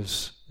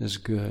purpose is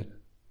good.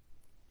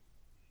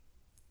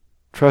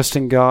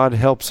 Trusting God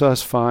helps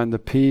us find the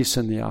peace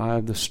in the eye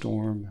of the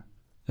storm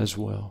as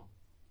well.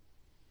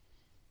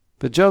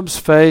 But Job's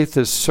faith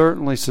is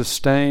certainly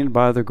sustained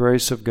by the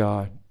grace of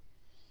God.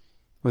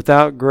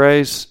 Without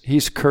grace,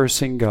 he's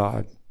cursing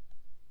God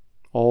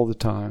all the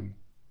time.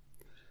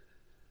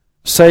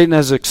 Satan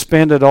has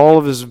expended all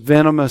of his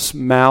venomous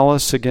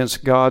malice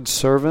against God's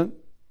servant,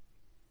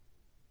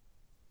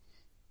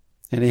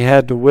 and he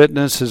had to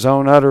witness his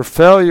own utter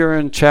failure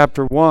in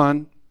chapter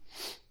 1.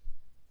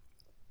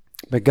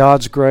 But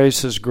God's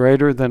grace is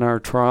greater than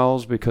our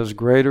trials, because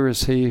greater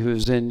is he who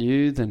is in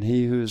you than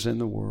he who is in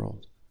the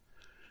world.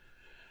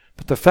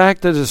 But the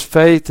fact that his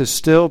faith is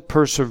still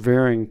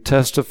persevering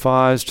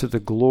testifies to the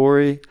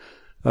glory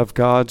of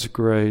God's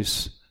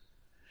grace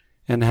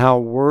and how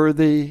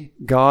worthy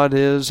God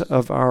is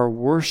of our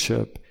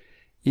worship,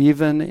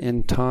 even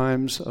in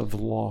times of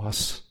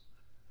loss.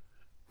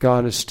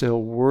 God is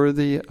still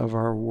worthy of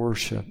our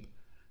worship,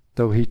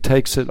 though he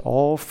takes it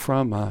all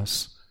from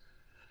us,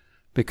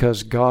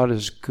 because God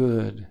is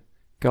good,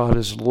 God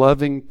is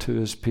loving to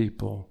his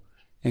people,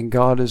 and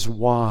God is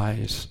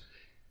wise,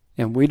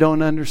 and we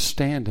don't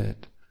understand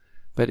it.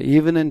 But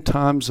even in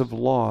times of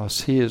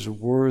loss, He is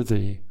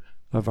worthy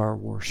of our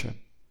worship.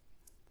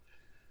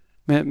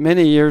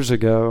 Many years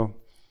ago,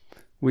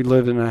 we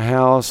lived in a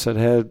house that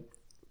had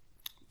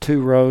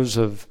 2 rows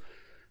of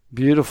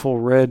beautiful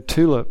red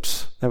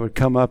tulips that would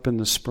come up in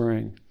the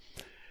spring.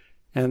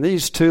 And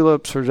these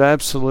tulips are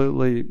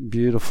absolutely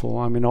beautiful.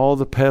 I mean, all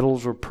the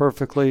petals were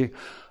perfectly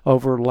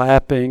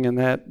overlapping in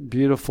that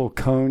beautiful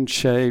cone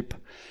shape.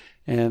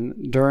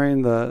 And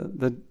during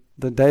the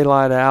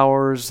daylight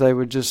hours, they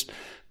would just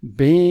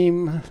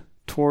beam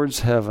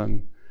towards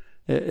heaven.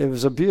 It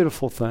was a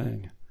beautiful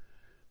thing.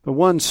 But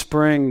one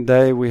spring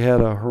day, we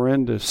had a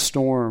horrendous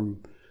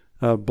storm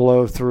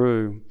blow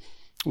through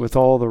with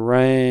all the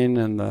rain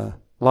and the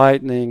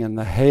lightning and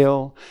the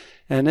hail.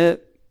 And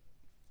it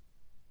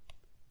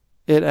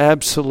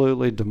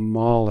absolutely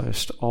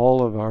demolished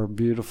all of our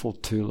beautiful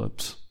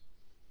tulips.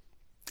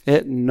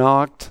 It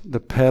knocked the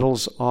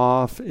petals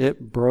off.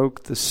 It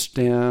broke the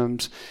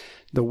stems.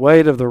 The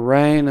weight of the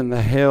rain and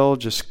the hail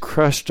just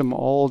crushed them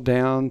all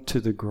down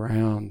to the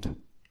ground.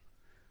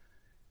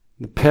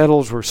 The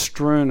petals were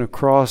strewn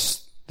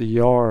across the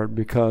yard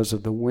because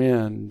of the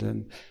wind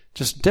and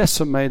just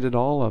decimated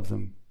all of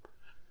them.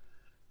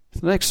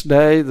 The next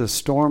day, the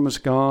storm was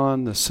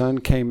gone. The sun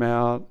came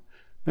out.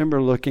 I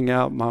remember looking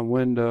out my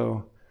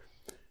window,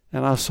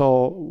 and I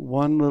saw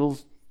one little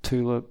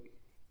tulip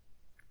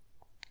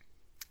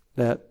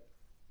that,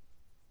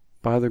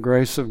 by the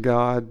grace of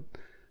God,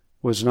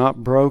 was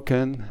not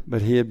broken,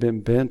 but he had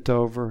been bent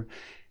over,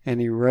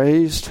 and he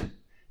raised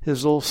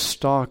his little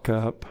stalk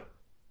up,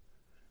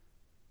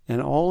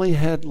 and all he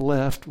had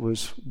left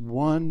was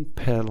one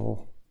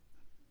petal,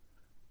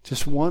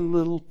 just one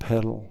little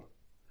petal.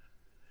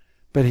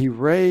 But he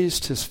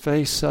raised his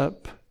face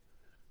up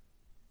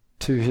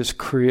to his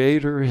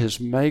Creator, his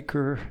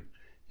Maker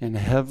in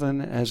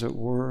heaven, as it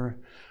were,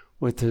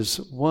 with his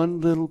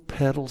one little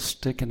petal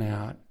sticking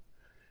out,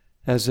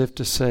 as if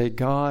to say,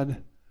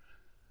 God,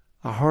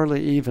 I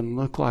hardly even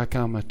look like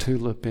I'm a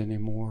tulip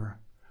anymore,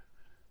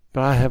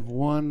 but I have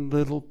one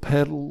little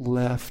petal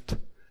left,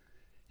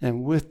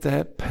 and with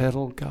that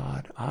petal,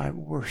 God, I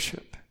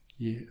worship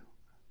you.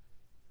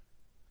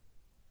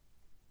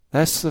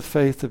 That's the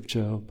faith of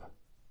Job.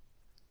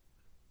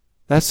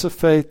 That's the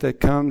faith that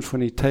comes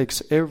when he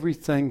takes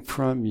everything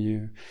from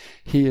you.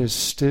 He is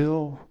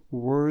still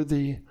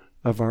worthy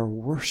of our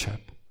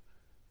worship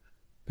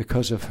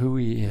because of who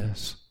he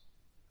is.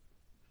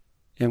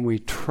 And we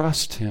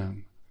trust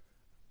him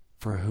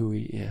for who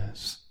he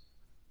is.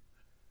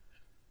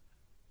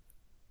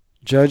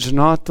 Judge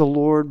not the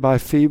Lord by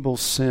feeble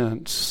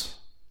sense.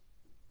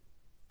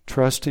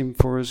 Trust him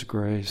for his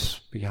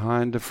grace.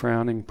 Behind a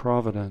frowning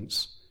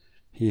providence,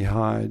 he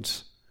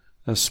hides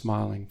a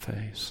smiling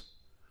face.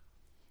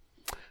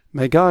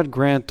 May God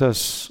grant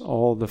us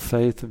all the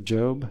faith of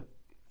Job.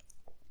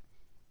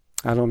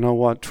 I don't know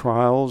what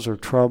trials or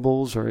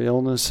troubles or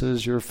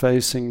illnesses you're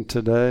facing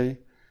today,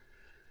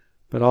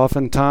 but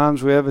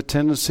oftentimes we have a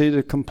tendency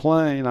to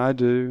complain. I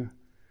do.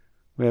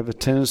 We have a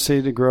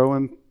tendency to grow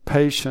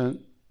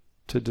impatient,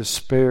 to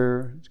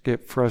despair, to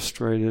get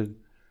frustrated.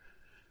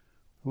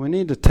 We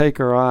need to take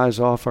our eyes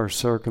off our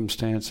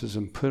circumstances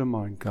and put them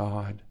on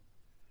God.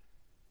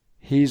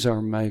 He's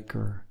our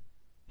Maker.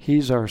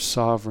 He's our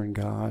sovereign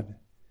God.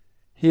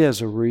 He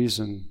has a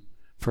reason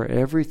for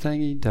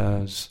everything he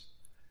does.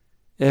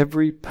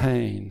 Every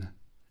pain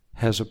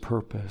has a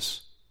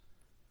purpose.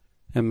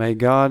 And may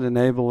God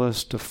enable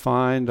us to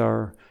find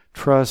our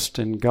trust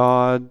in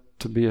God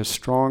to be a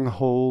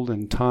stronghold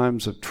in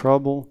times of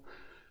trouble,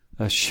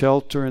 a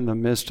shelter in the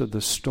midst of the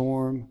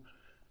storm,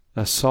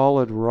 a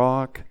solid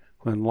rock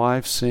when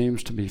life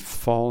seems to be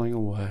falling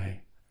away.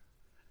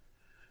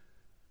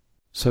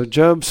 So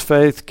Job's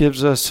faith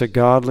gives us a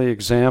godly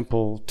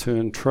example to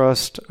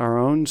entrust our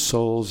own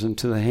souls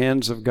into the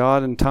hands of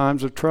God in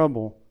times of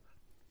trouble.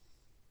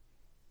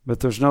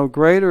 But there's no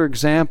greater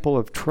example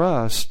of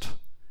trust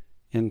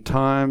in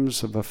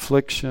times of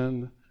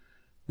affliction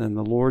than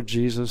the Lord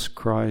Jesus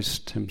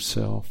Christ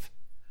himself.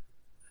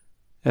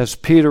 As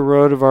Peter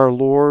wrote of our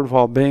Lord,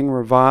 while being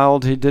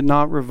reviled, he did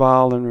not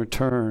revile in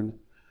return.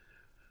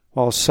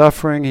 While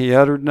suffering, he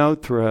uttered no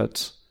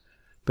threats,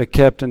 but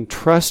kept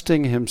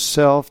entrusting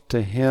himself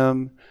to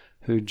him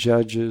who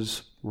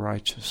judges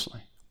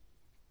righteously.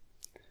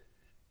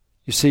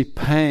 You see,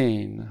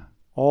 pain,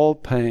 all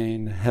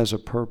pain, has a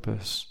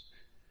purpose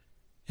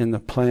in the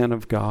plan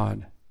of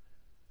God.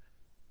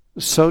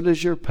 So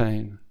does your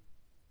pain.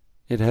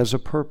 It has a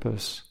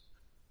purpose.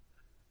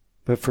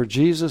 But for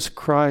Jesus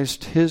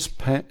Christ, his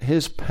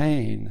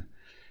pain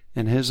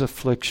and his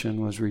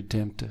affliction was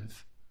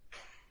redemptive.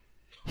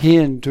 He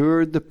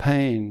endured the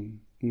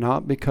pain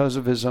not because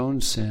of his own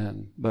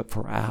sin, but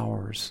for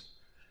ours.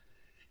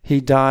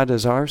 He died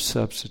as our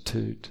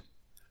substitute.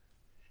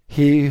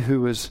 He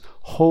who is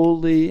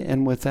holy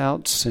and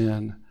without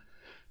sin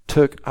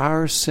took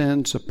our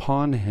sins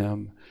upon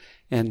him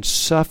and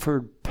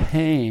suffered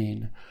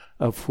pain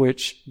of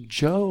which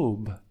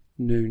Job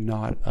knew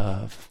not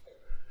of.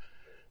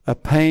 A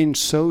pain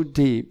so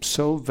deep,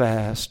 so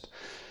vast,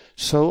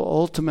 so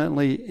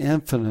ultimately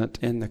infinite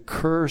in the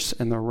curse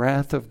and the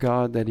wrath of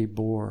God that he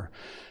bore,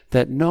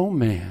 that no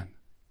man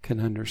can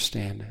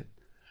understand it.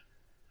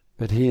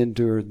 But he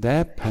endured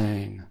that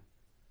pain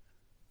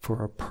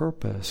for a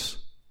purpose,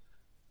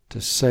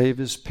 to save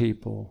his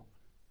people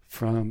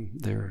from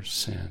their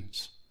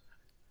sins.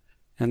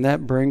 And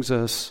that brings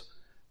us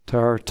to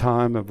our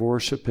time of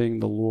worshiping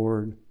the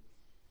Lord.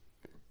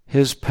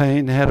 His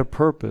pain had a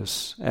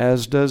purpose,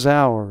 as does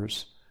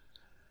ours,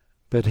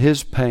 but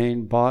his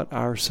pain bought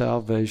our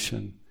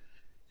salvation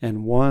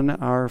and won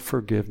our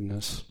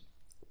forgiveness.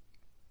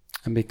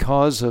 And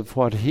because of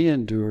what he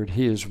endured,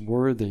 he is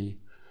worthy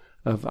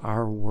of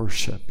our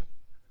worship.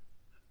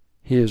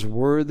 He is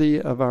worthy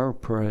of our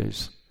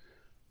praise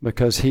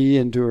because he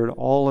endured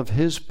all of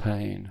his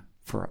pain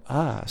for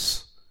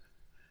us,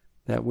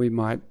 that we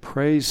might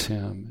praise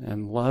him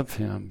and love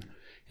him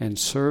and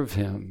serve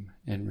him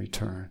in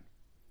return.